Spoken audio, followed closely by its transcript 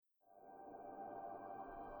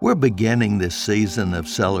We're beginning this season of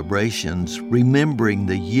celebrations, remembering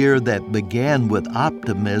the year that began with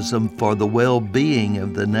optimism for the well-being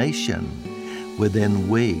of the nation. Within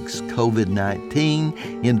weeks,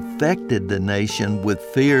 COVID-19 infected the nation with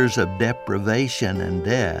fears of deprivation and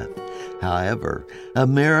death. However,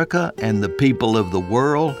 America and the people of the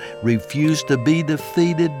world refuse to be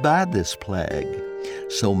defeated by this plague.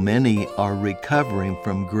 So many are recovering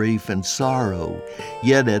from grief and sorrow.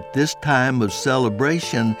 Yet at this time of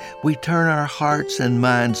celebration, we turn our hearts and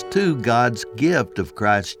minds to God's gift of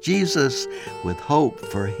Christ Jesus with hope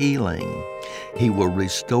for healing. He will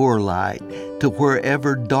restore light to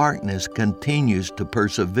wherever darkness continues to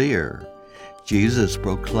persevere. Jesus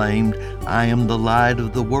proclaimed, "I am the light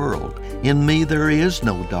of the world. In me there is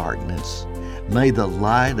no darkness." May the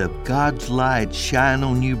light of God's light shine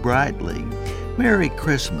on you brightly. Merry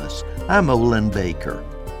Christmas. I'm Olin Baker.